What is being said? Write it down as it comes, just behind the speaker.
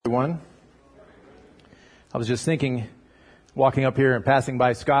Everyone. I was just thinking, walking up here and passing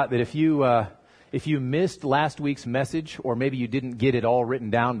by Scott, that if you missed last week's message, or maybe you didn't get it all written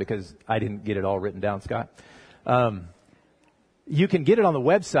down, because I didn't get it all written down, Scott, you can get it on the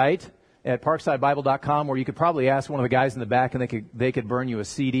website at parksidebible.com, or you could probably ask one of the guys in the back and they could burn you a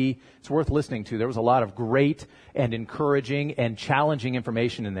CD. It's worth listening to. There was a lot of great and encouraging and challenging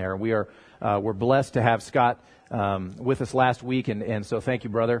information in there. We're blessed to have Scott with us last week, and so thank you,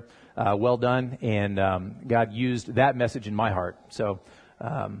 brother. Well done, and God used that message in my heart. So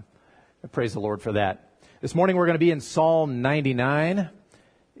praise the Lord for that. This morning we're going to be in Psalm 99,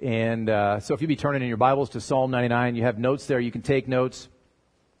 and so if you'd be turning in your Bibles to Psalm 99, you have notes there. You can take notes.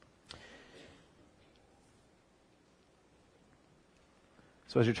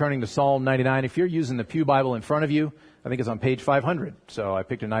 So as you're turning to Psalm 99, if you're using the Pew Bible in front of you, I think it's on page 500. So I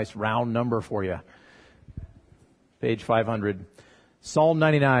picked a nice round number for you. Page 500. Psalm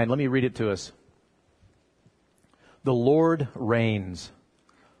 99, let me read it to us. The Lord reigns.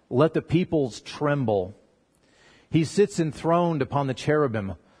 Let the peoples tremble. He sits enthroned upon the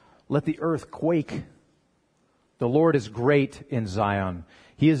cherubim. Let the earth quake. The Lord is great in Zion.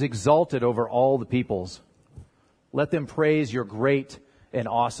 He is exalted over all the peoples. Let them praise your great and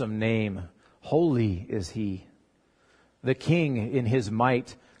awesome name. Holy is He. The King in His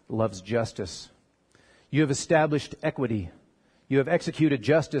might loves justice. You have established equity. You have executed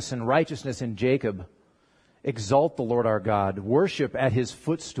justice and righteousness in Jacob. Exalt the Lord our God. Worship at His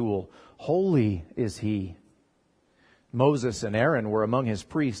footstool. Holy is He. Moses and Aaron were among His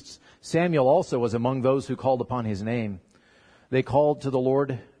priests. Samuel also was among those who called upon His name. They called to the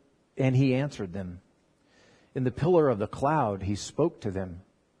Lord, and He answered them. In the pillar of the cloud, He spoke to them.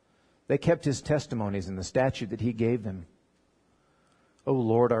 They kept His testimonies and the statute that He gave them. O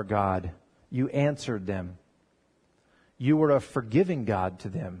Lord our God, You answered them. You were a forgiving God to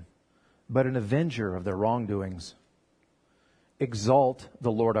them, but an avenger of their wrongdoings. Exalt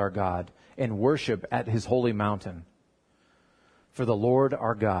the Lord our God and worship at His holy mountain. For the Lord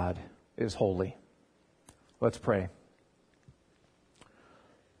our God is holy. Let's pray.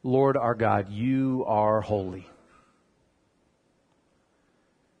 Lord our God, You are holy.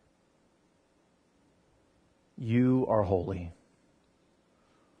 You are holy.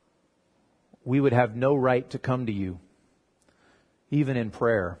 We would have no right to come to You, even in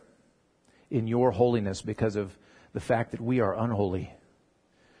prayer, in Your holiness, because of the fact that we are unholy,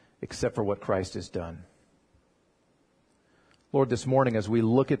 except for what Christ has done. Lord, this morning as we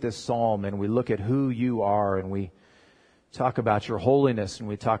look at this psalm and we look at who You are, and we talk about Your holiness, and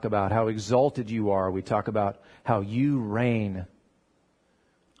we talk about how exalted You are, we talk about how You reign,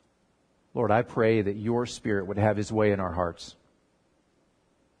 Lord, I pray that Your Spirit would have His way in our hearts.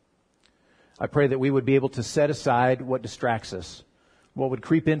 I pray that we would be able to set aside what distracts us, what would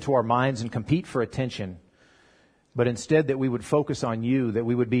creep into our minds and compete for attention, but instead that we would focus on You, that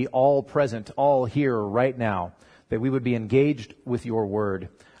we would be all present, all here right now, that we would be engaged with Your Word.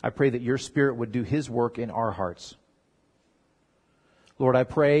 I pray that Your Spirit would do His work in our hearts. Lord, I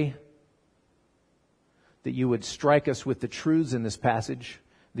pray that You would strike us with the truths in this passage,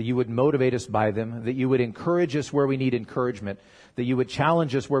 that You would motivate us by them, that You would encourage us where we need encouragement, that You would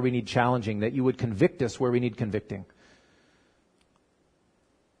challenge us where we need challenging, that You would convict us where we need convicting.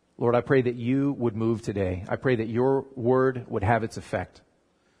 Lord, I pray that You would move today. I pray that Your Word would have its effect.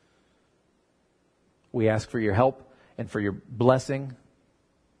 We ask for Your help and for Your blessing.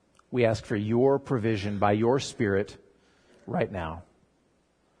 We ask for Your provision by Your Spirit right now.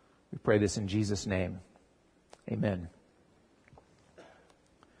 We pray this in Jesus' name. Amen.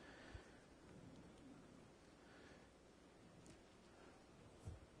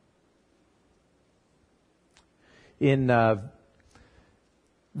 In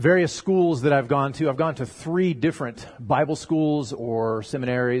various schools that I've gone to 3 different Bible schools or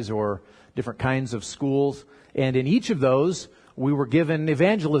seminaries or different kinds of schools. And in each of those, we were given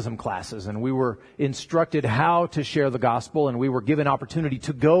evangelism classes, and we were instructed how to share the gospel, and we were given opportunity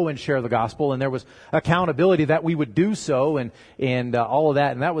to go and share the gospel, and there was accountability that we would do so, and all of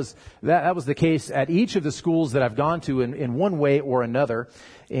that. And that was the case at each of the schools that I've gone to in one way or another.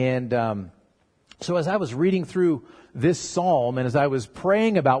 And so as I was reading through this psalm, and as I was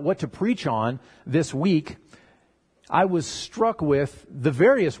praying about what to preach on this week, I was struck with the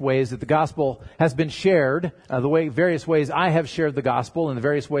various ways that the gospel has been shared, various ways I have shared the gospel, and the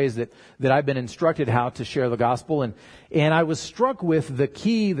various ways that I've been instructed how to share the gospel. And I was struck with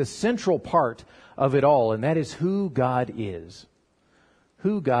the central part of it all, and that is who God is.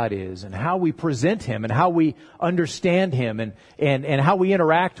 Who God is, and how we present Him, and how we understand Him, and how we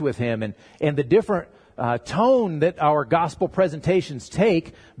interact with Him, and the different tone that our gospel presentations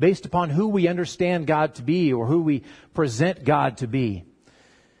take based upon who we understand God to be or who we present God to be.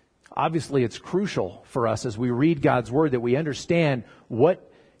 Obviously, it's crucial for us as we read God's Word that we understand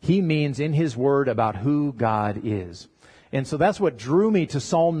what He means in His Word about who God is. And so that's what drew me to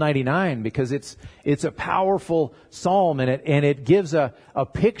Psalm 99, because it's a powerful psalm, and it gives a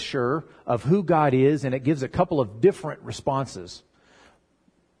picture of who God is, and it gives a couple of different responses.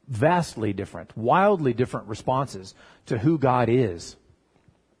 Vastly different, wildly different responses to who God is.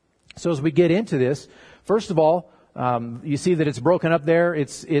 So as we get into this, first of all, you see that it's broken up there.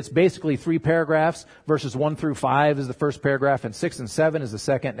 It's basically 3 paragraphs. Verses 1 through 5 is the first paragraph, and 6 and 7 is the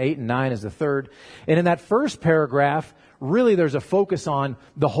second, and 8 and 9 is the third. And in that first paragraph, really there's a focus on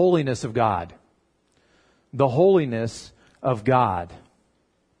the holiness of God. The holiness of God.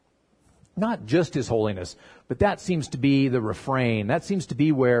 Not just His holiness, but that seems to be the refrain. That seems to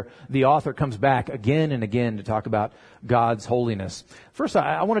be where the author comes back again and again to talk about God's holiness. First,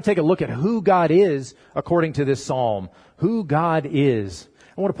 I want to take a look at who God is according to this psalm. Who God is.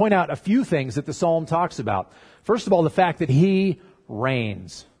 I want to point out a few things that the psalm talks about. First of all, the fact that He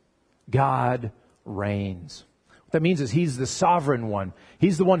reigns. God reigns. What that means is He's the sovereign one.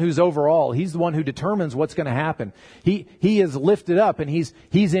 He's the one who's over all. He's the one who determines what's going to happen. He is lifted up and He's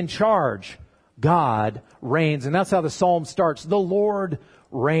in charge. God reigns. And that's how the psalm starts. The Lord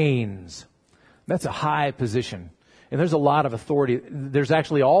reigns. That's a high position. And there's a lot of authority. There's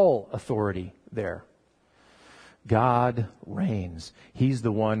actually all authority there. God reigns. He's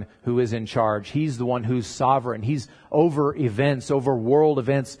the one who is in charge. He's the one who's sovereign. He's over events, over world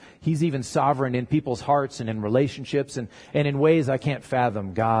events. He's even sovereign in people's hearts and in relationships and in ways I can't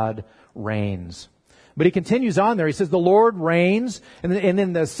fathom. God reigns. But he continues on there. He says, the Lord reigns. And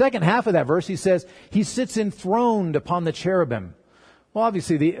then the second half of that verse, he says, He sits enthroned upon the cherubim. Well,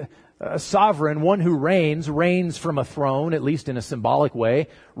 obviously, the sovereign, one who reigns from a throne, at least in a symbolic way,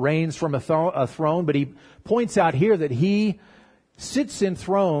 reigns from a throne. But he points out here that He sits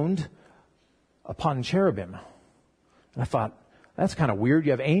enthroned upon cherubim. And I thought, that's kind of weird.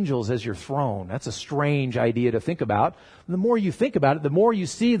 You have angels as your throne. That's a strange idea to think about. The more you think about it, the more you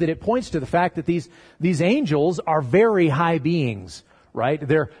see that it points to the fact that these angels are very high beings, right?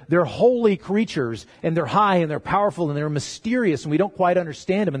 They're holy creatures, and they're high, and they're powerful, and they're mysterious, and we don't quite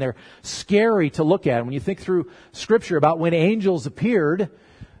understand them, and they're scary to look at. When you think through Scripture about when angels appeared,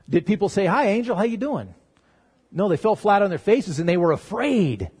 did people say, "Hi, angel, how you doing?" No, they fell flat on their faces, and they were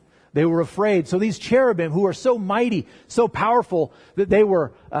afraid. They were afraid. So these cherubim, who are so mighty, so powerful, that they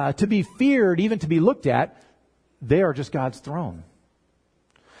were to be feared, even to be looked at, they are just God's throne.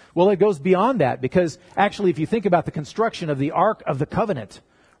 Well, it goes beyond that, because actually if you think about the construction of the Ark of the Covenant,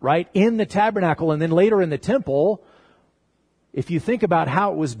 right, in the tabernacle and then later in the temple, if you think about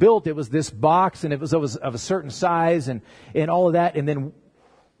how it was built, it was this box, and it was of a certain size and all of that, and then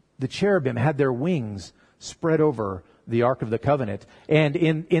the cherubim had their wings spread over the Ark of the Covenant. And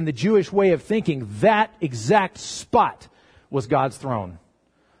in the Jewish way of thinking, that exact spot was God's throne.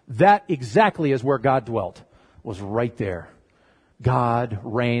 That exactly is where God dwelt, was right there. God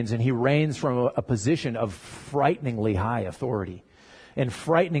reigns, and He reigns from a position of frighteningly high authority and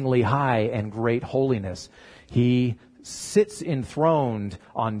frighteningly high and great holiness. He sits enthroned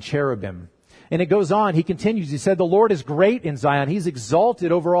on cherubim. And it goes on, he continues, he said, the Lord is great in Zion. He's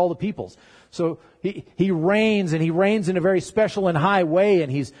exalted over all the peoples. So he reigns, and he reigns in a very special and high way, and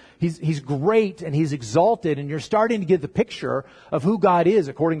he's great, and He's exalted, and you're starting to get the picture of who God is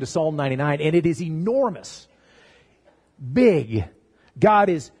according to Psalm 99, and it is enormous. Big. God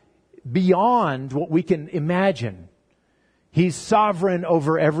is beyond what we can imagine. He's sovereign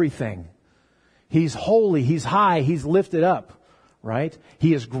over everything. He's holy, He's high, He's lifted up, right?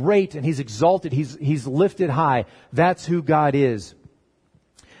 He is great and He's exalted, He's lifted high. That's who God is.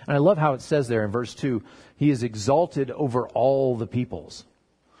 And I love how it says there in verse 2, He is exalted over all the peoples.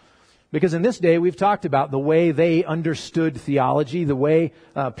 Because in this day, we've talked about the way they understood theology, the way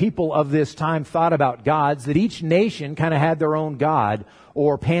people of this time thought about gods, that each nation kind of had their own god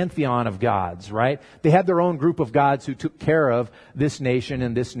or pantheon of gods, right? They had their own group of gods who took care of this nation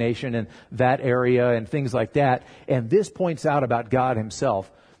and that area and things like that. And this points out about God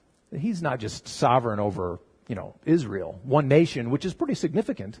Himself that He's not just sovereign over, Israel, one nation, which is pretty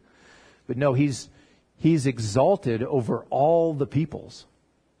significant. But no, He's exalted over all the peoples.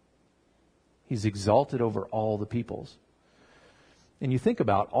 He's exalted over all the peoples. And you think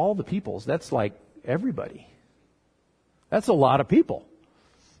about all the peoples, that's like everybody. That's a lot of people.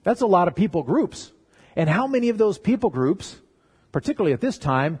 That's a lot of people groups. And how many of those people groups, particularly at this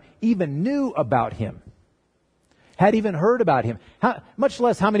time, even knew about Him? Had even heard about Him? Much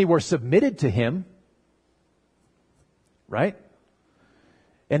less how many were submitted to Him, right?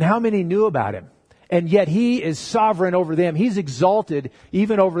 And how many knew about him? And yet he is sovereign over them. He's exalted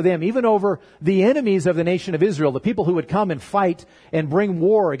even over them, even over the enemies of the nation of Israel, the people who would come and fight and bring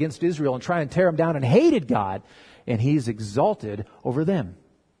war against Israel and try and tear them down and hated God. And he's exalted over them.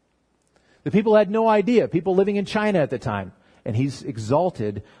 The people had no idea, people living in China at the time. And he's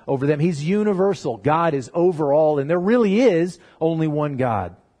exalted over them. He's universal. God is over all. And there really is only one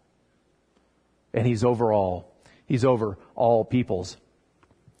God. And he's over all. He's over all peoples.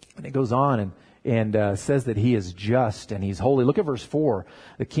 And it goes on and says that he is just and he's holy. Look at verse 4.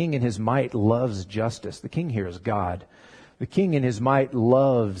 The king in his might loves justice. The king here is God. The king in his might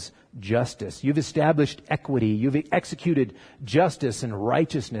loves justice. You've established equity. You've executed justice and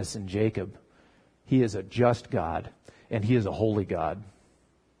righteousness in Jacob. He is a just God and he is a holy God.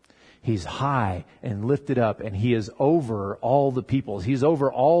 He's high and lifted up and he is over all the peoples. He's over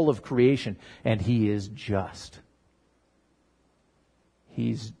all of creation and he is just.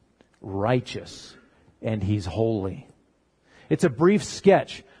 He's righteous and he's holy. It's a brief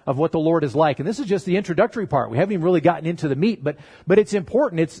sketch of what the Lord is like. And this is just the introductory part. We haven't even really gotten into the meat, but it's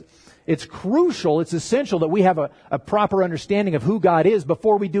important. It's crucial. It's essential that we have a proper understanding of who God is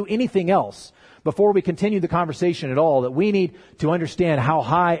before we do anything else. Before we continue the conversation at all, that we need to understand how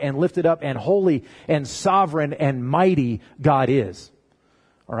high and lifted up and holy and sovereign and mighty God is.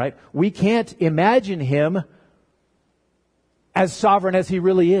 All right? We can't imagine him as sovereign as he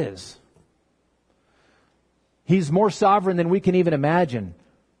really is. He's more sovereign than we can even imagine.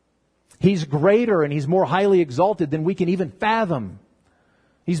 He's greater and he's more highly exalted than we can even fathom.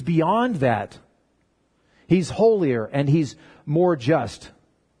 He's beyond that. He's holier and he's more just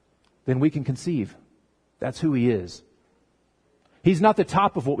than we can conceive. That's who he is. He's not the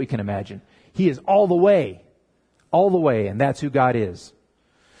top of what we can imagine. He is all the way, and that's who God is.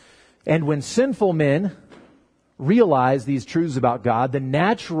 And when sinful men realize these truths about God, the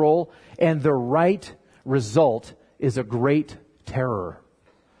natural and the right result is a great terror,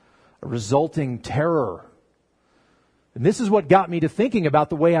 a resulting terror. And this is what got me to thinking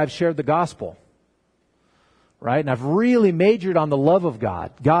about the way I've shared the gospel. Right? And I've really majored on the love of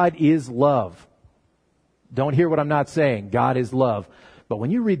God. God is love. Don't hear what I'm not saying. God is love. But when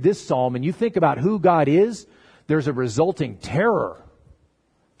you read this psalm and you think about who God is, there's a resulting terror.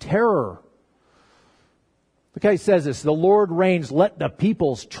 Terror. Look how he says this. The Lord reigns, let the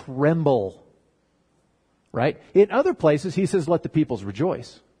peoples tremble. Right? In other places, he says, let the peoples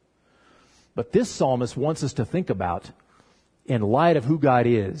rejoice. But this psalmist wants us to think about, in light of who God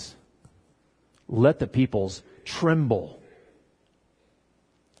is, let the peoples tremble.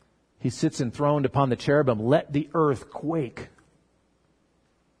 He sits enthroned upon the cherubim. Let the earth quake.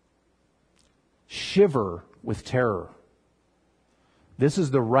 Shiver with terror. This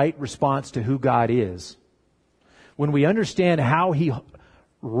is the right response to who God is. When we understand how he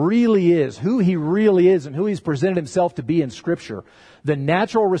really is, who he really is, and who he's presented himself to be in Scripture, the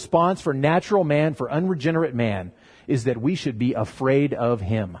natural response for natural man, for unregenerate man, is that we should be afraid of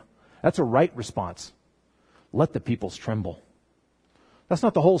him. That's a right response. Let the peoples tremble. That's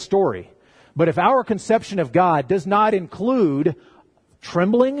not the whole story. But if our conception of God does not include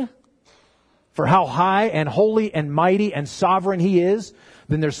trembling for how high and holy and mighty and sovereign he is,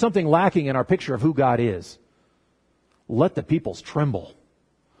 then there's something lacking in our picture of who God is. Let the peoples tremble.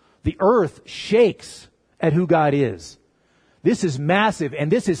 The earth shakes at who God is. This is massive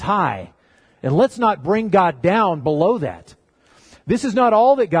and this is high. And let's not bring God down below that. This is not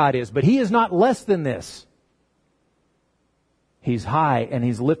all that God is, but he is not less than this. He's high and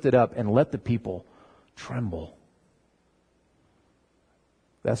he's lifted up, and let the people tremble.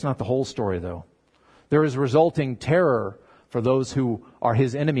 That's not the whole story, though. There is resulting terror for those who are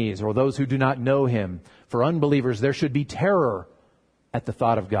his enemies or those who do not know him. For unbelievers, there should be terror at the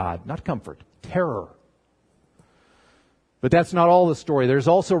thought of God. Not comfort, terror. But that's not all the story. There's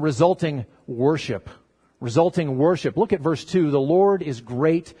also resulting worship. Resulting worship. Look at verse 2. The Lord is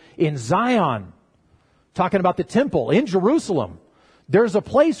great in Zion. Talking about the temple in Jerusalem. There's a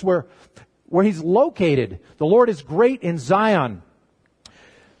place where he's located. The Lord is great in Zion.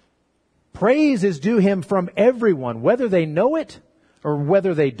 Praise is due him from everyone, whether they know it or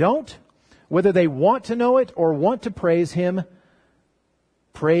whether they don't, whether they want to know it or want to praise him.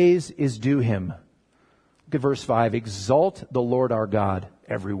 Praise is due him. Look at verse 5. Exalt the Lord our God,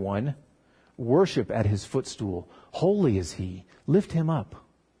 everyone. Worship at his footstool. Holy is he. Lift him up.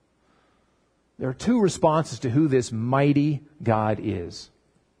 There are two responses to who this mighty God is.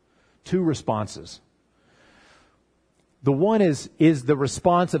 Two responses. The one is the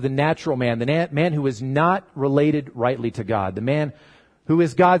response of the natural man, the man who is not related rightly to God, the man who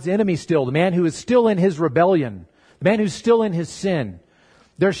is God's enemy still, the man who is still in his rebellion, the man who's still in his sin,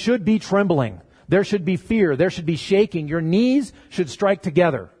 there should be trembling. There should be fear. There should be shaking. Your knees should strike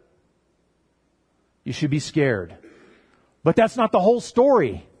together. You should be scared. But that's not the whole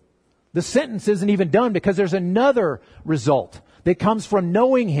story. The sentence isn't even done because there's another result that comes from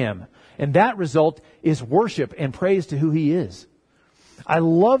knowing Him. And that result is worship and praise to who He is. I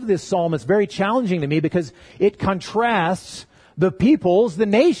love this psalm. It's very challenging to me because it contrasts the peoples, the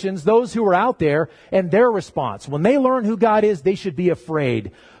nations, those who are out there, and their response. When they learn who God is, they should be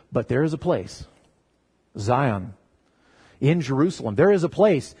afraid. But there is a place, Zion, in Jerusalem. There is a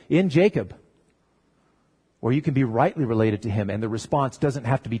place in Jacob where you can be rightly related to Him, and the response doesn't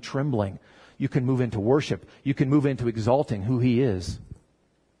have to be trembling. You can move into worship. You can move into exalting who He is.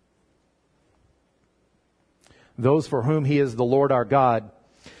 Those for whom He is the Lord our God,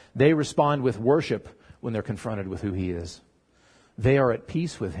 they respond with worship when they're confronted with who He is. They are at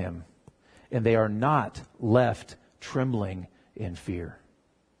peace with Him, and they are not left trembling in fear.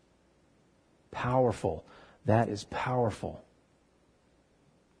 Powerful. That is powerful.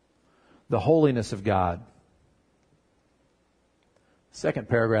 The holiness of God. Second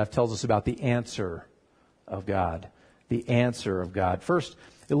paragraph tells us about the answer of God. The answer of God. First,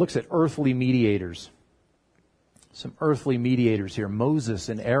 it looks at earthly mediators. Some earthly mediators here. Moses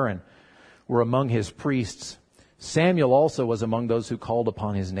and Aaron were among His priests. Samuel also was among those who called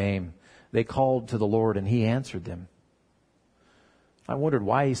upon His name. They called to the Lord and He answered them. I wondered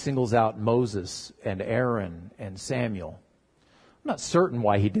why He singles out Moses and Aaron and Samuel. I'm not certain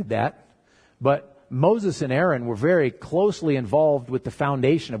why He did that, but Moses and Aaron were very closely involved with the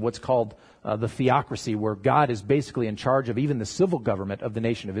foundation of what's called the theocracy, where God is basically in charge of even the civil government of the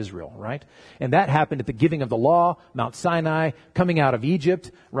nation of Israel, right? And that happened at the giving of the law, Mount Sinai, coming out of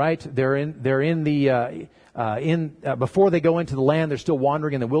Egypt, right? Before they go into the land, they're still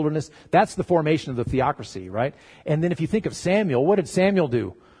wandering in the wilderness. That's the formation of the theocracy, right? And then if you think of Samuel, what did Samuel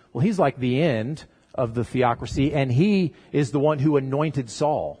do? Well, he's like the end of the theocracy, and he is the one who anointed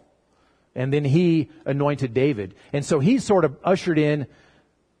Saul. And then he anointed David. And so he sort of ushered in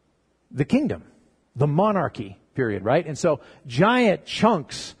the kingdom, the monarchy period, right? And so giant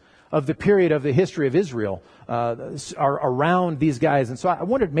chunks of the period of the history of Israel are around these guys. And so I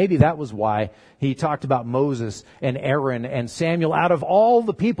wondered maybe that was why he talked about Moses and Aaron and Samuel. Out of all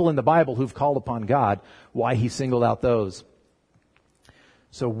the people in the Bible who've called upon God, why He singled out those.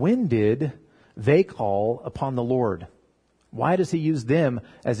 So when did they call upon the Lord? Why does He use them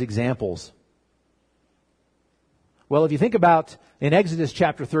as examples? Well, if you think about in Exodus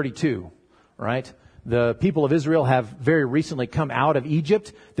chapter 32, right? The people of Israel have very recently come out of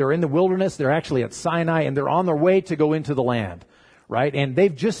Egypt. They're in the wilderness. They're actually at Sinai, and they're on their way to go into the land, right? And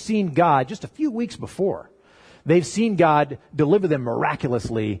they've just seen God just a few weeks before. They've seen God deliver them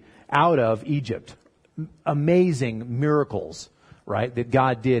miraculously out of Egypt. Amazing miracles, right, that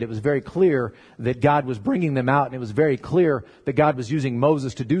God did. It was very clear that God was bringing them out, and it was very clear that God was using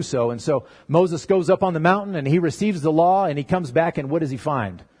Moses to do so. And so Moses goes up on the mountain, and he receives the law, and he comes back, and what does he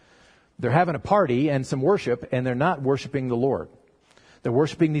find? They're having a party and some worship, and they're not worshiping the Lord. They're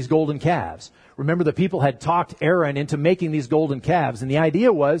worshiping these golden calves. Remember, the people had talked Aaron into making these golden calves, and the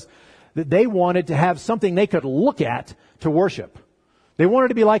idea was that they wanted to have something they could look at to worship. They wanted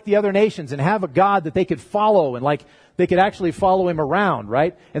to be like the other nations and have a God that they could follow, and like they could actually follow Him around,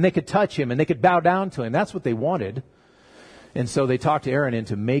 right? And they could touch Him and they could bow down to Him. That's what they wanted. And so they talked Aaron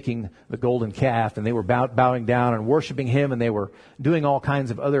into making the golden calf, and they were bowing down and worshiping him, and they were doing all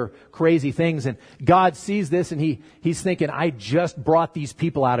kinds of other crazy things. And God sees this, and He's thinking, I just brought these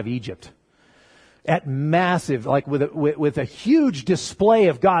people out of Egypt. At massive, like with a huge display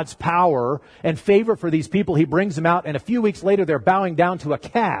of God's power and favor for these people, He brings them out, and a few weeks later they're bowing down to a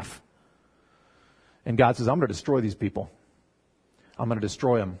calf. And God says, I'm going to destroy these people. I'm going to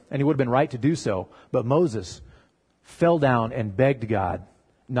destroy them. And He would have been right to do so, but Moses fell down and begged God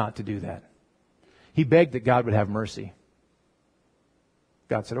not to do that. He begged that God would have mercy.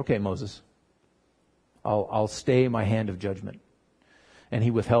 God said, okay, Moses, I'll stay my hand of judgment. And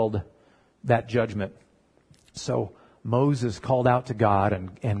He withheld that judgment. So Moses called out to God,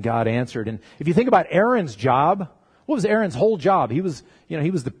 and God answered. And if you think about Aaron's job, what was Aaron's whole job? He was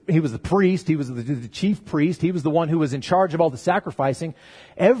the priest. He was the chief priest. He was the one who was in charge of all the sacrificing.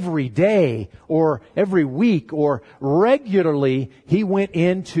 Every day or every week or regularly, he went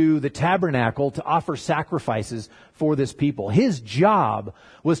into the tabernacle to offer sacrifices for this people. His job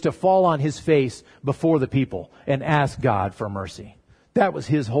was to fall on his face before the people and ask God for mercy. That was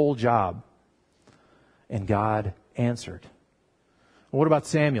his whole job. And God answered. What about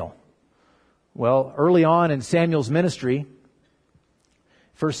Samuel? Well, early on in Samuel's ministry,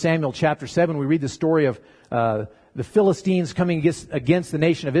 1 Samuel chapter 7, we read the story of the Philistines coming against the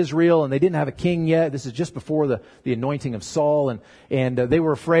nation of Israel, and they didn't have a king yet. This is just before the anointing of Saul, and they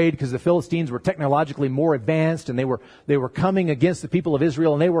were afraid because the Philistines were technologically more advanced, and they were coming against the people of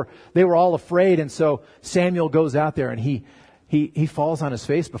Israel, and they were all afraid. And so Samuel goes out there, and he falls on his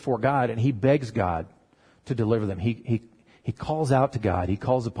face before God, and he begs God to deliver them. He calls out to God. He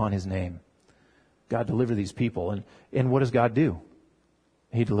calls upon His name. God, deliver these people. And what does God do?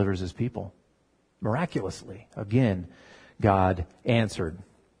 He delivers His people. Miraculously. Again, God answered.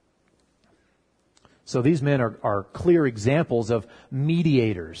 So these men are clear examples of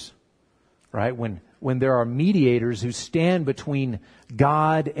mediators, right? When there are mediators who stand between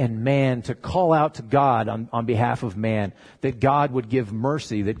God and man to call out to God on behalf of man, that God would give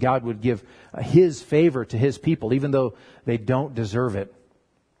mercy, that God would give His favor to His people, even though they don't deserve it.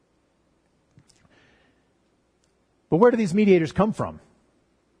 But where do these mediators come from?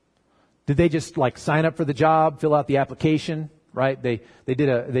 Did they just sign up for the job, fill out the application, right? They did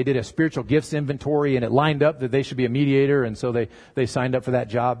a spiritual gifts inventory, and it lined up that they should be a mediator, and so they signed up for that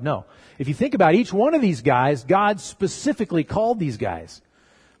job? No. If you think about each one of these guys, God specifically called these guys.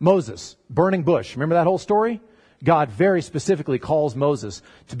 Moses, burning bush. Remember that whole story? God very specifically calls Moses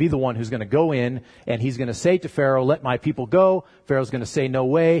to be the one who's going to go in, and he's going to say to Pharaoh, let my people go. Pharaoh's going to say no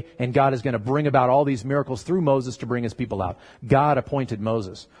way, and God is going to bring about all these miracles through Moses to bring His people out. God appointed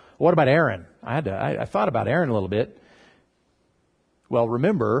Moses. What about Aaron? I thought about Aaron a little bit. Well,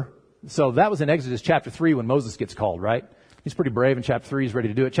 remember, so that was in Exodus chapter 3 when Moses gets called, right? He's pretty brave in chapter 3. He's ready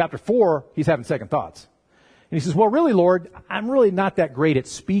to do it. Chapter 4, he's having second thoughts. And he says, well, really, Lord, I'm really not that great at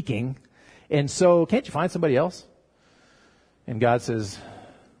speaking. And so can't you find somebody else? And God says,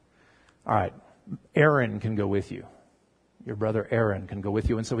 all right, Aaron can go with you. Your brother Aaron can go with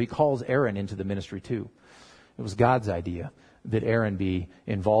you. And so He calls Aaron into the ministry too. It was God's idea that Aaron be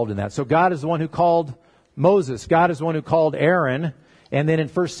involved in that. So God is the one who called Moses. God is the one who called Aaron. And then in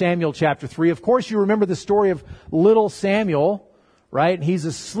 1 Samuel chapter 3, of course, you remember the story of little Samuel, right? He's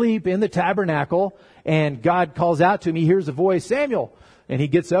asleep in the tabernacle, and God calls out to him. He hears a voice, Samuel. And he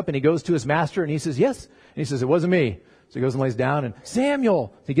gets up and he goes to his master, and he says, yes. And he says, it wasn't me. So he goes and lays down, and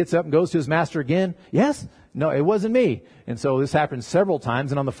Samuel. He gets up and goes to his master again. Yes? No, it wasn't me. And so this happens several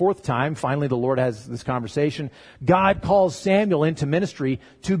times. And on the fourth time, finally the Lord has this conversation. God calls Samuel into ministry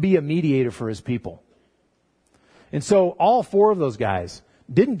to be a mediator for His people. And so all four of those guys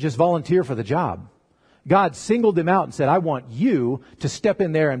didn't just volunteer for the job. God singled them out and said, I want you to step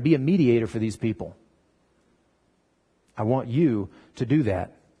in there and be a mediator for these people. I want you to do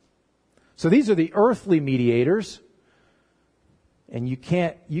that. So these are the earthly mediators. And you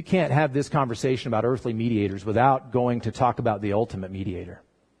can't have this conversation about earthly mediators without going to talk about the ultimate mediator,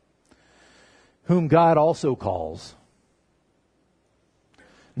 whom God also calls.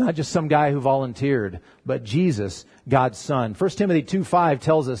 Not just some guy who volunteered, but Jesus, God's Son. 1 Timothy 2:5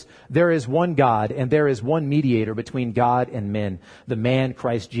 tells us there is one God and there is one mediator between God and men, the man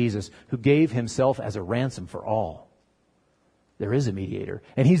Christ Jesus, who gave Himself as a ransom for all. There is a mediator,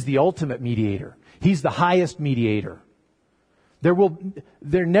 and He's the ultimate mediator. He's the highest mediator.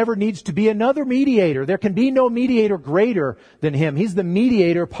 There never needs to be another mediator. There can be no mediator greater than Him. He's the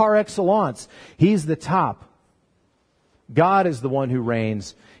mediator par excellence. He's the top. God is the one who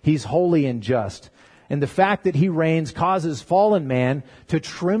reigns. He's holy and just. And the fact that He reigns causes fallen man to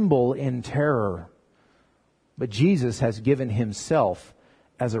tremble in terror. But Jesus has given Himself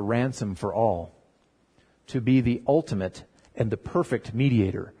as a ransom for all, to be the ultimate and the perfect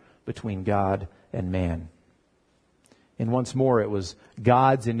mediator between God and man. And once more, it was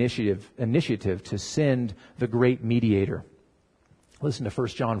God's initiative to send the great mediator. Listen to 1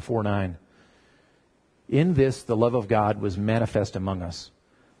 John 4:9. In this, the love of God was manifest among us,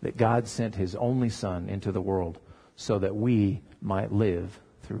 that God sent His only Son into the world so that we might live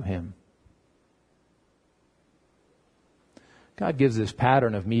through Him. God gives this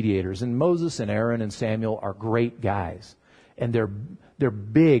pattern of mediators, and Moses and Aaron and Samuel are great guys. And they're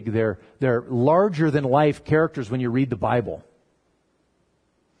big, they're larger than life characters when you read the Bible.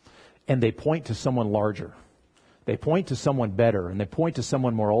 And they point to someone larger. They point to someone better, and they point to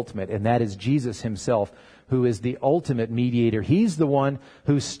someone more ultimate, and that is Jesus Himself, who is the ultimate mediator. He's the one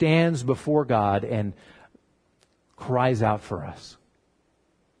who stands before God and cries out for us.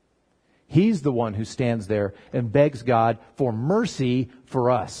 He's the one who stands there and begs God for mercy for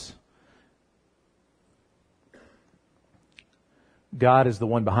us. God is the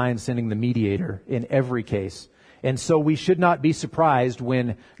one behind sending the mediator in every case. And so we should not be surprised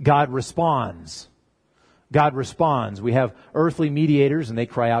when God responds. God responds. We have earthly mediators and they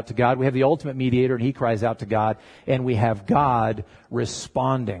cry out to God. We have the ultimate mediator and He cries out to God. And we have God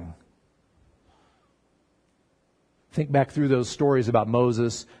responding. Think back through those stories about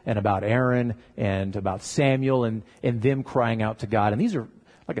Moses and about Aaron and about Samuel and them crying out to God. And these are,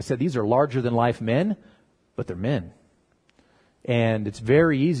 like I said, these are larger than life men, but they're men. And it's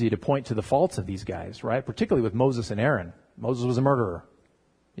very easy to point to the faults of these guys, right? Particularly with Moses and Aaron. Moses was a murderer.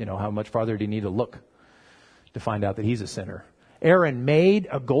 You know, how much farther do you need to look to find out that he's a sinner? Aaron made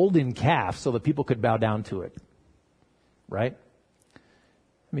a golden calf so that people could bow down to it. Right?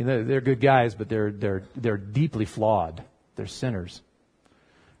 I mean, they're good guys, but they're deeply flawed. They're sinners.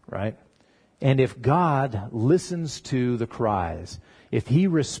 Right? And if God listens to the cries, if He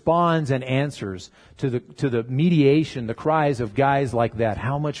responds and answers to the mediation, the cries of guys like that,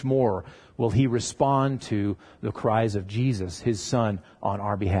 how much more will He respond to the cries of Jesus, His Son, on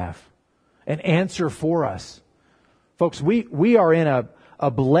our behalf? And answer for us. Folks, we are in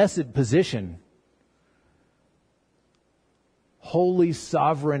a blessed position. Holy,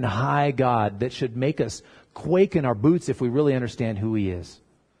 sovereign, high God that should make us quake in our boots if we really understand who He is.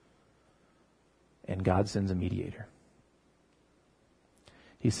 And God sends a mediator.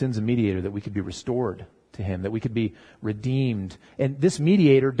 He sends a mediator that we could be restored to Him, that we could be redeemed. And this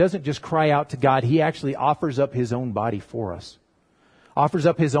mediator doesn't just cry out to God. He actually offers up His own body for us. Offers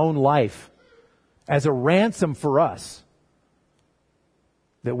up His own life as a ransom for us.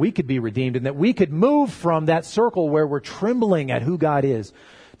 That we could be redeemed and that we could move from that circle where we're trembling at who God is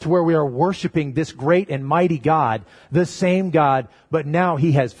to where we are worshiping this great and mighty God, the same God, but now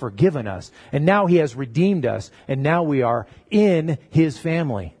He has forgiven us and now He has redeemed us and now we are in His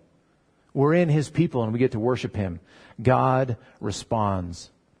family. We're in His people and we get to worship Him. God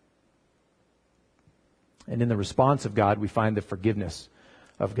responds. And in the response of God, we find the forgiveness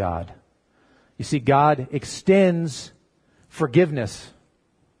of God. You see, God extends forgiveness.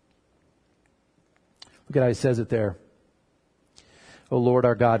 Look at how He says it there. O Lord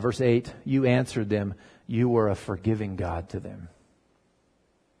our God, verse 8, You answered them. You were a forgiving God to them.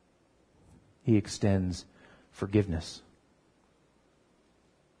 He extends forgiveness.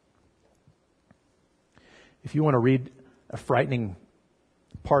 If you want to read a frightening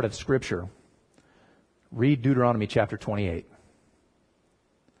part of Scripture, read Deuteronomy chapter 28.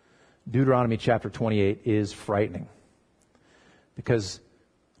 Deuteronomy chapter 28 is frightening. Because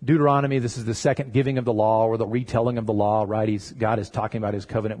Deuteronomy, this is the second giving of the law or the retelling of the law, right? God is talking about His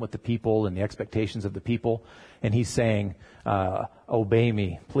covenant with the people and the expectations of the people. And He's saying, obey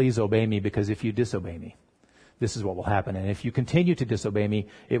me, please obey me, because if you disobey me, this is what will happen. And if you continue to disobey me,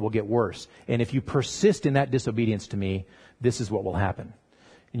 it will get worse. And if you persist in that disobedience to me, this is what will happen.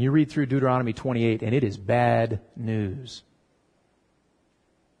 And you read through Deuteronomy 28 and it is bad news.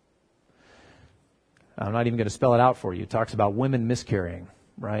 I'm not even going to spell it out for you. It talks about women miscarrying.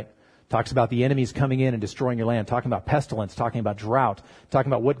 Right? Talks about the enemies coming in and destroying your land. Talking about pestilence. Talking about drought.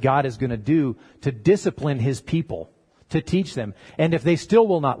 Talking about what God is going to do to discipline His people. To teach them. And if they still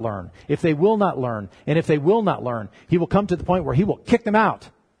will not learn. If they will not learn. And if they will not learn. He will come to the point where He will kick them out.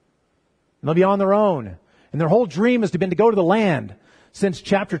 And they'll be on their own. And their whole dream has been to go to the land. Since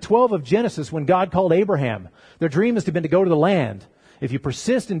chapter 12 of Genesis when God called Abraham. Their dream has been to go to the land. If you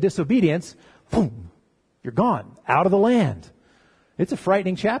persist in disobedience, boom, you're gone. Out of the land. It's a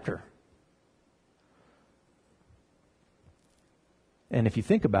frightening chapter. And if you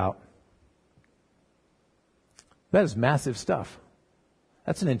think about, that is massive stuff.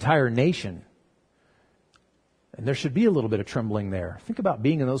 That's an entire nation. And there should be a little bit of trembling there. Think about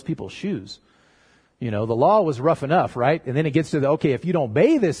being in those people's shoes. You know, the law was rough enough, right? And then it gets to okay, if you don't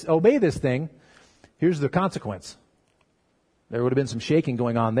obey this thing, here's the consequence. There would have been some shaking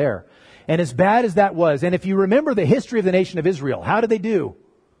going on there. And as bad as that was, and if you remember the history of the nation of Israel, how did they do?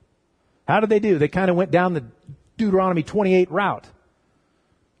 How did they do? They kind of went down the Deuteronomy 28 route,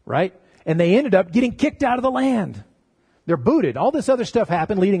 right? And they ended up getting kicked out of the land. They're booted. All this other stuff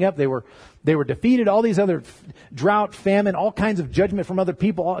happened leading up. They were defeated. All these other drought, famine, all kinds of judgment from other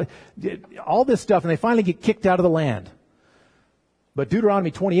people, all this stuff, and they finally get kicked out of the land. But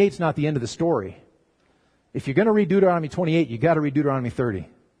Deuteronomy 28 is not the end of the story. If you're going to read Deuteronomy 28, you got to read Deuteronomy 30.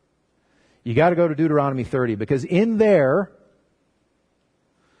 You got to go to Deuteronomy 30 because in there,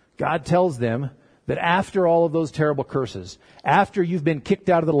 God tells them that after all of those terrible curses, after you've been kicked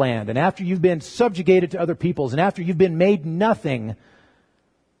out of the land and after you've been subjugated to other peoples and after you've been made nothing,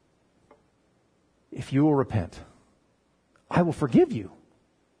 if you will repent, I will forgive you.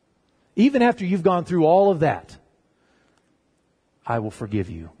 Even after you've gone through all of that, I will forgive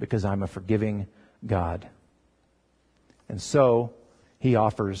you because I'm a forgiving God. And so He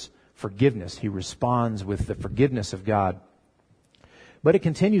offers forgiveness. He responds with the forgiveness of God. But it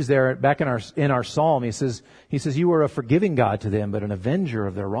continues there back in our psalm. He says, you are a forgiving God to them, but an avenger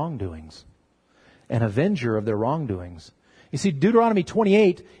of their wrongdoings. an avenger of their wrongdoings. You see, Deuteronomy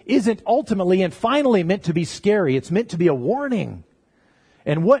 28 isn't ultimately and finally meant to be scary. It's meant to be a warning.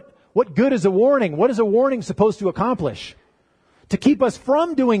 And what good is a warning? What is a warning supposed to accomplish? To keep us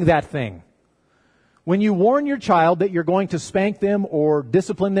from doing that thing. When you warn your child that you're going to spank them or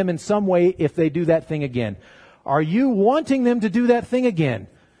discipline them in some way if they do that thing again, are you wanting them to do that thing again?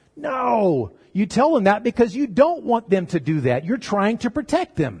 No. You tell them that because you don't want them to do that. You're trying to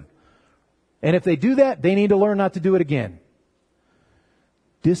protect them. And if they do that, they need to learn not to do it again.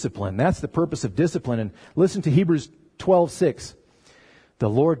 Discipline. That's the purpose of discipline. And listen to Hebrews 12:6. The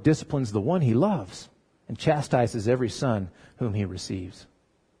Lord disciplines the one He loves and chastises every son whom He receives.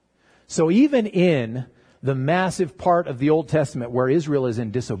 So even in the massive part of the Old Testament where Israel is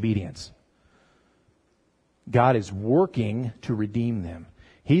in disobedience, God is working to redeem them.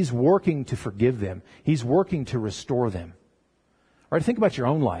 He's working to forgive them. He's working to restore them. All right, think about your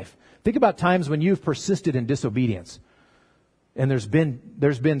own life. Think about times when you've persisted in disobedience and there's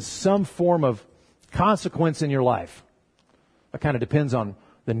been some form of consequence in your life. That kind of depends on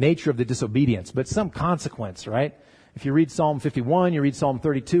the nature of the disobedience, but some consequence, right? If you read Psalm 51, you read Psalm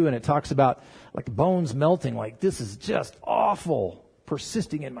 32, and it talks about like bones melting, like this is just awful,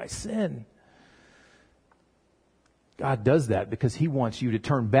 persisting in my sin. God does that because He wants you to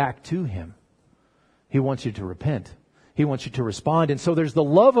turn back to Him. He wants you to repent. He wants you to respond. And so there's the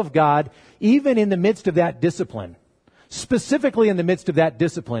love of God even in the midst of that discipline. Specifically in the midst of that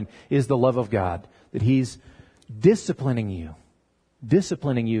discipline is the love of God. That He's disciplining you,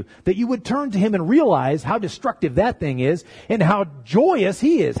 that you would turn to Him and realize how destructive that thing is and how joyous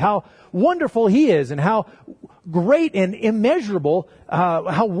He is, how wonderful He is, and how great and immeasurable,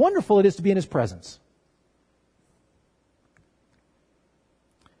 how wonderful it is to be in His presence.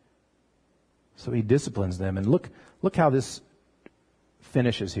 So He disciplines them. And look how this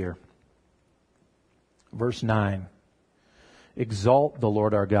finishes here. Verse 9. Exalt the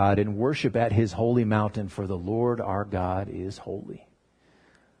Lord our God and worship at His holy mountain, for the Lord our God is holy.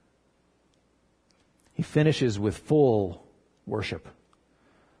 He finishes with full worship.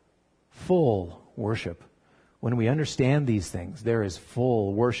 Full worship. When we understand these things, there is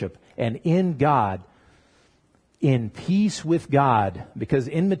full worship. And in God, in peace with God, because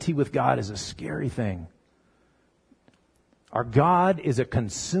enmity with God is a scary thing. Our God is a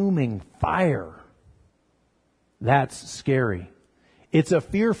consuming fire. That's scary. It's a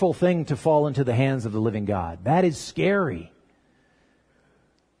fearful thing to fall into the hands of the living God. That is scary.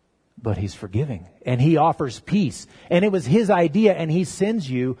 But He's forgiving. And He offers peace. And it was His idea, and He sends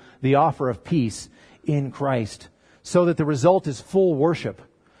you the offer of peace in Christ, so that the result is full worship.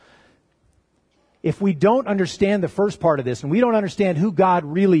 If we don't understand the first part of this, and we don't understand who God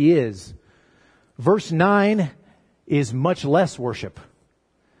really is, verse 9 is much less worship.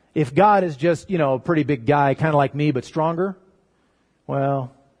 If God is just, a pretty big guy, kind of like me, but stronger,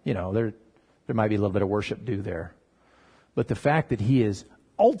 well, there might be a little bit of worship due there. But the fact that He is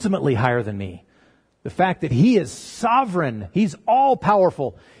ultimately higher than me, the fact that He is sovereign, He's all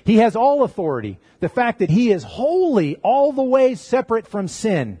powerful, He has all authority, the fact that He is holy, all the way separate from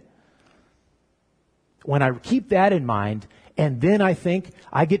sin. When I keep that in mind, and then I think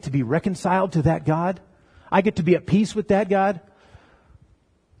I get to be reconciled to that God, I get to be at peace with that God,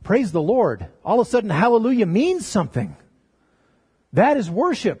 praise the Lord. All of a sudden, hallelujah means something. That is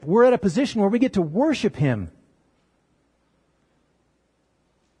worship. We're at a position where we get to worship Him.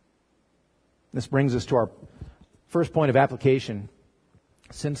 This brings us to our first point of application.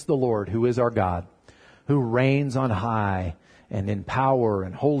 Since the Lord, who is our God, who reigns on high and in power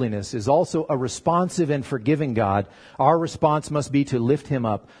and holiness, is also a responsive and forgiving God, our response must be to lift Him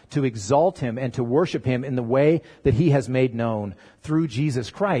up, to exalt Him, and to worship Him in the way that He has made known through Jesus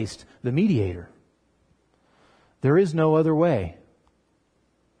Christ, the mediator. There is no other way.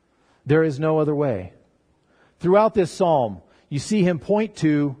 There is no other way. Throughout this psalm, you see Him point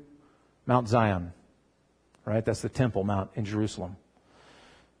to Mount Zion, right? That's the Temple Mount in Jerusalem.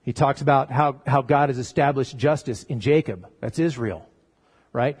 He talks about how God has established justice in Jacob. That's Israel,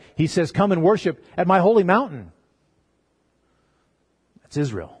 right? He says, come and worship at my holy mountain. That's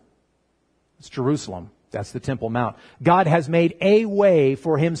Israel. It's Jerusalem. That's the Temple Mount. God has made a way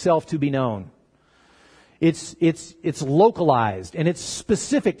for Himself to be known. It's localized and it's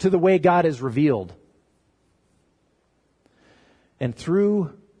specific to the way God is revealed. And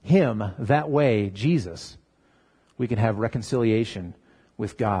through Him, that way, Jesus, we can have reconciliation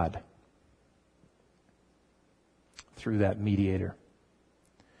with God through that mediator.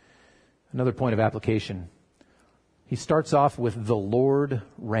 Another point of application. He starts off with the Lord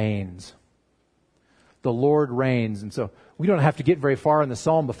reigns. The Lord reigns. And so we don't have to get very far in the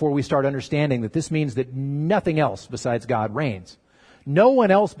psalm before we start understanding that this means that nothing else besides God reigns. No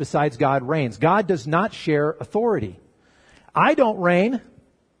one else besides God reigns. God does not share authority. I don't reign.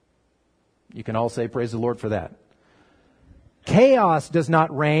 You can all say praise the Lord for that. Chaos does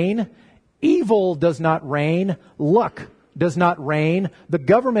not reign. Evil does not reign. Luck does not reign. The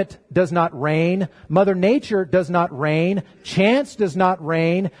government does not reign. Mother Nature does not reign. Chance does not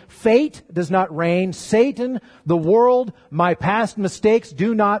reign. Fate does not reign. Satan, the world, my past mistakes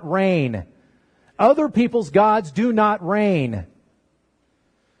do not reign. Other people's gods do not reign.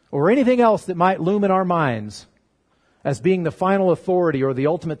 Or anything else that might loom in our minds as being the final authority or the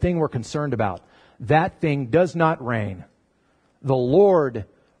ultimate thing we're concerned about. That thing does not reign. The Lord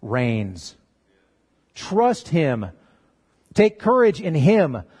reigns. Trust Him. Take courage in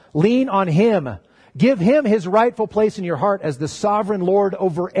Him. Lean on Him. Give Him His rightful place in your heart as the sovereign Lord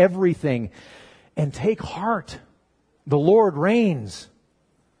over everything. And take heart. The Lord reigns.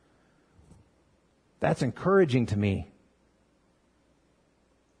 That's encouraging to me.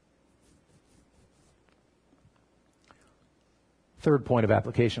 Third point of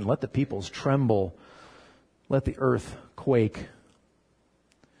application, let the peoples tremble. Let the earth quake.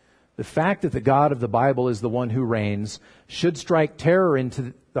 The fact that the God of the Bible is the one who reigns should strike terror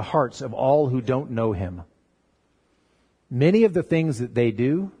into the hearts of all who don't know Him. Many of the things that they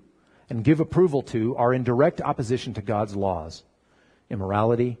do and give approval to are in direct opposition to God's laws.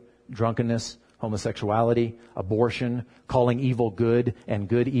 Immorality, drunkenness, homosexuality, abortion, calling evil good and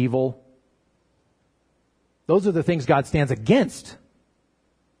good evil. Those are the things God stands against.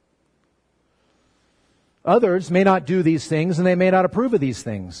 Others may not do these things and they may not approve of these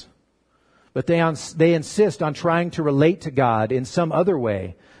things. But they insist on trying to relate to God in some other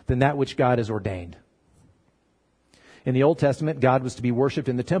way than that which God has ordained. In the Old Testament, God was to be worshipped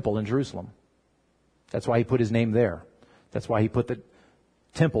in the temple in Jerusalem. That's why He put His name there. That's why He put the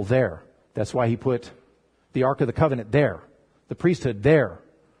temple there. That's why He put the Ark of the Covenant there. The priesthood there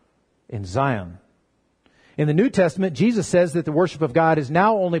in Zion. In the New Testament, Jesus says that the worship of God is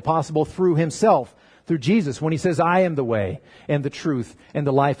now only possible through Himself, through Jesus, when He says, I am the way and the truth and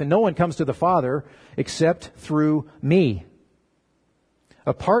the life, and no one comes to the Father except through me.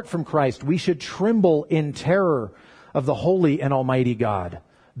 Apart from Christ, we should tremble in terror of the holy and almighty God.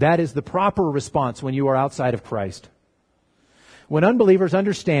 That is the proper response when you are outside of Christ. When unbelievers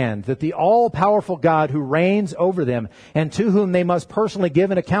understand that the all-powerful God who reigns over them and to whom they must personally give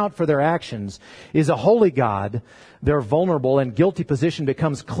an account for their actions is a holy God, their vulnerable and guilty position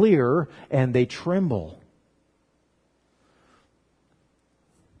becomes clear and they tremble.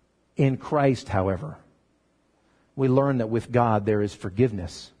 In Christ, however, we learn that with God there is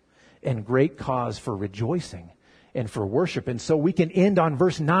forgiveness and great cause for rejoicing and for worship. And so we can end on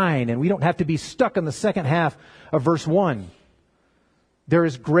verse 9 and we don't have to be stuck in the second half of verse 1. There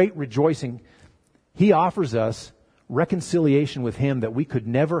is great rejoicing. He offers us reconciliation with Him that we could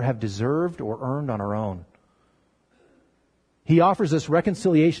never have deserved or earned on our own. He offers us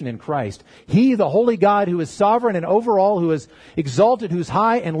reconciliation in Christ. He, the holy God who is sovereign and over all, who is exalted, who's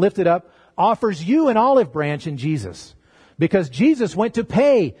high and lifted up, offers you an olive branch in Jesus. Because Jesus went to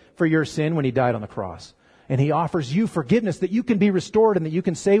pay for your sin when He died on the cross. And He offers you forgiveness that you can be restored and that you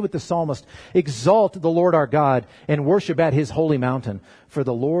can say with the psalmist, exalt the Lord our God and worship at His holy mountain. For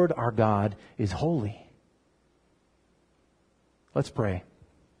the Lord our God is holy. Let's pray.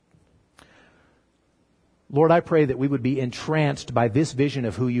 Lord, I pray that we would be entranced by this vision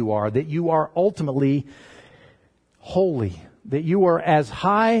of who You are, that You are ultimately holy, that You are as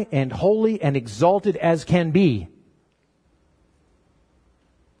high and holy and exalted as can be.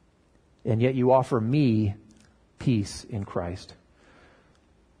 And yet You offer me peace in Christ.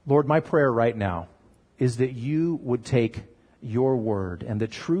 Lord, my prayer right now is that You would take Your word and the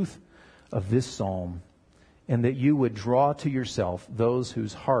truth of this psalm and that You would draw to Yourself those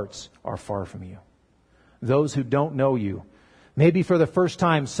whose hearts are far from You. Those who don't know You. Maybe for the first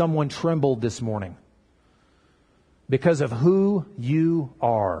time someone trembled this morning because of who You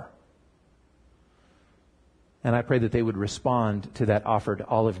are. And I pray that they would respond to that offered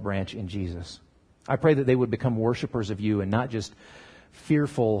olive branch in Jesus. I pray that they would become worshipers of You and not just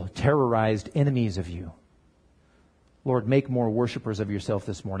fearful, terrorized enemies of You. Lord, make more worshipers of Yourself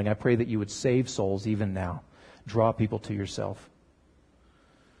this morning. I pray that You would save souls even now. Draw people to Yourself.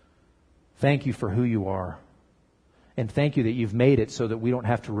 Thank You for who You are. And thank You that You've made it so that we don't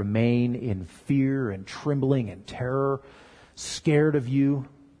have to remain in fear and trembling and terror, scared of You.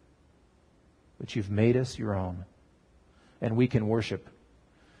 But You've made us Your own. And we can worship.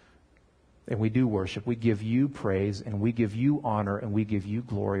 And we do worship. We give You praise and we give You honor and we give You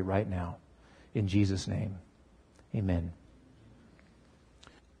glory right now. in Jesus' name. Amen.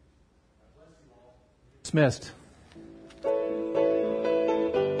 Dismissed.